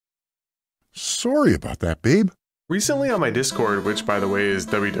Sorry about that, babe. Recently on my Discord, which by the way is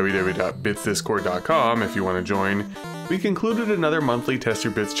www.bitsdiscord.com if you want to join, we concluded another monthly Test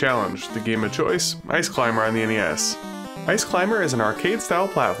Your Bits challenge, the game of choice, Ice Climber on the NES. Ice Climber is an arcade-style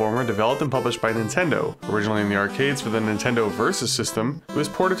platformer developed and published by Nintendo. Originally in the arcades for the Nintendo Versus system, it was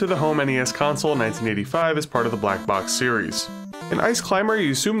ported to the home NES console in 1985 as part of the Black Box series. In Ice Climber,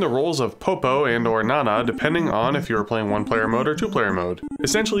 you assume the roles of Popo and or Nana depending on if you are playing one-player mode or two-player mode.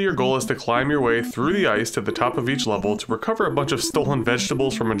 Essentially, your goal is to climb your way through the ice to the top of each level to recover a bunch of stolen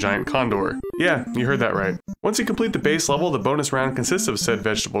vegetables from a giant condor. Yeah, you heard that right. Once you complete the base level, the bonus round consists of said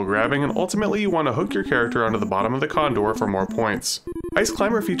vegetable grabbing, and ultimately you want to hook your character onto the bottom of the condor for more points. Ice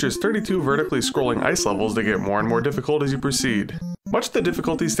Climber features 32 vertically scrolling ice levels that get more and more difficult as you proceed. Much of the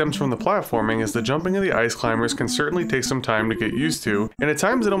difficulty stems from the platforming, as the jumping of the ice climbers can certainly take some time to get used to, and at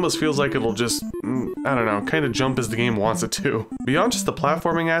times it almost feels like it'll just, I don't know, kind of jump as the game wants it to. Beyond just the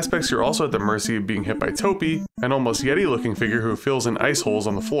platforming aspects, you're also at the mercy of being hit by Topi, an almost Yeti looking figure who fills in ice holes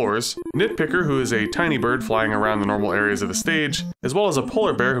on the floors, Nitpicker who is a tiny bird flying around the normal areas of the stage, as well as a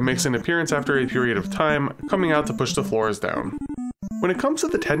polar bear who makes an appearance after a period of time, coming out to push the floors down. When it comes to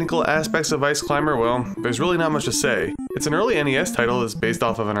the technical aspects of Ice Climber, well, there's really not much to say. It's an early NES title that's based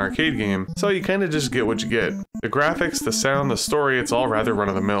off of an arcade game, so you kinda just get what you get. The graphics, the sound, the story, it's all rather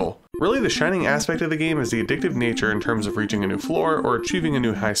run-of-the-mill. Really, the shining aspect of the game is the addictive nature in terms of reaching a new floor or achieving a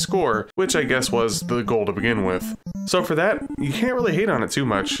new high score, which I guess was the goal to begin with. So for that, you can't really hate on it too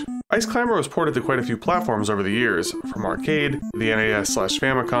much. Ice Climber was ported to quite a few platforms over the years, from arcade, the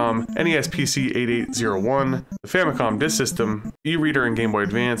NES/Famicom, NES PC 8801, the Famicom Disk System, e-reader and Game Boy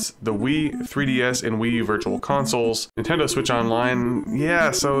Advance, the Wii, 3DS, and Wii U Virtual Consoles, Nintendo Switch Online,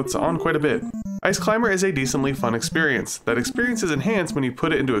 yeah, so it's on quite a bit. Ice Climber is a decently fun experience. That experience is enhanced when you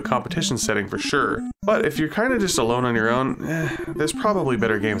put it into a competition setting for sure. But if you're kinda just alone on your own, there's probably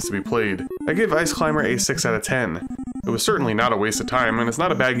better games to be played. I give Ice Climber a 6 out of 10. It was certainly not a waste of time, and it's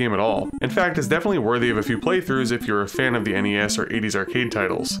not a bad game at all. In fact, it's definitely worthy of a few playthroughs if you're a fan of the NES or 80s arcade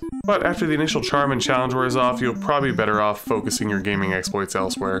titles. But after the initial charm and challenge wears off, you'll probably be better off focusing your gaming exploits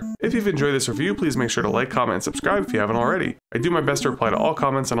elsewhere. If you've enjoyed this review, please make sure to like, comment, and subscribe if you haven't already. I do my best to reply to all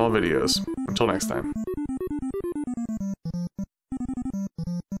comments on all videos. Until next time.